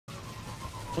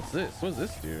What's this? What does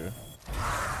this do?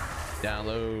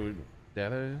 Download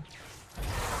data.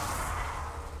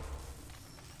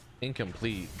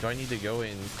 Incomplete. Do I need to go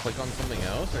and click on something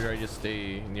else, or do I just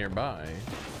stay nearby?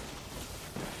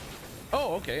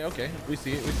 Oh, okay, okay. We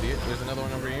see it. We see it. There's another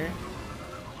one over here.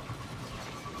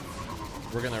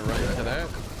 We're gonna run into that.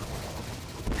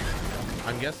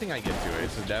 I'm guessing I get to it.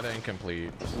 It's a data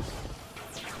incomplete.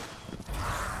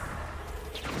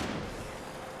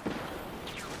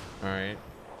 All right.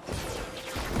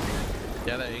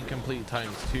 Data incomplete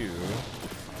times 2.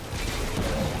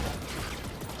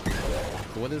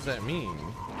 What does that mean?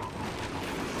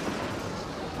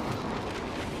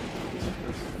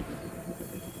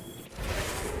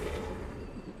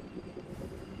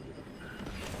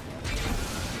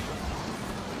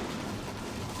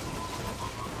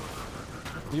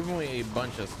 Giving away a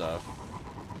bunch of stuff.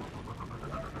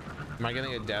 Am I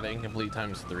getting a data incomplete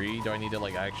times 3? Do I need to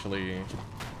like actually...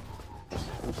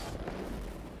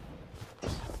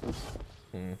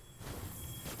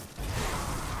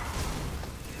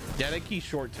 Data key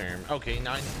short term. Okay,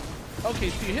 9. Okay,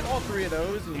 so you hit all 3 of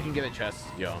those and you can get a chest,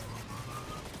 yo.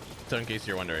 So in case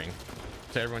you're wondering.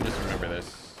 So everyone just remember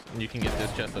this. And you can get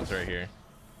this chest that's right here.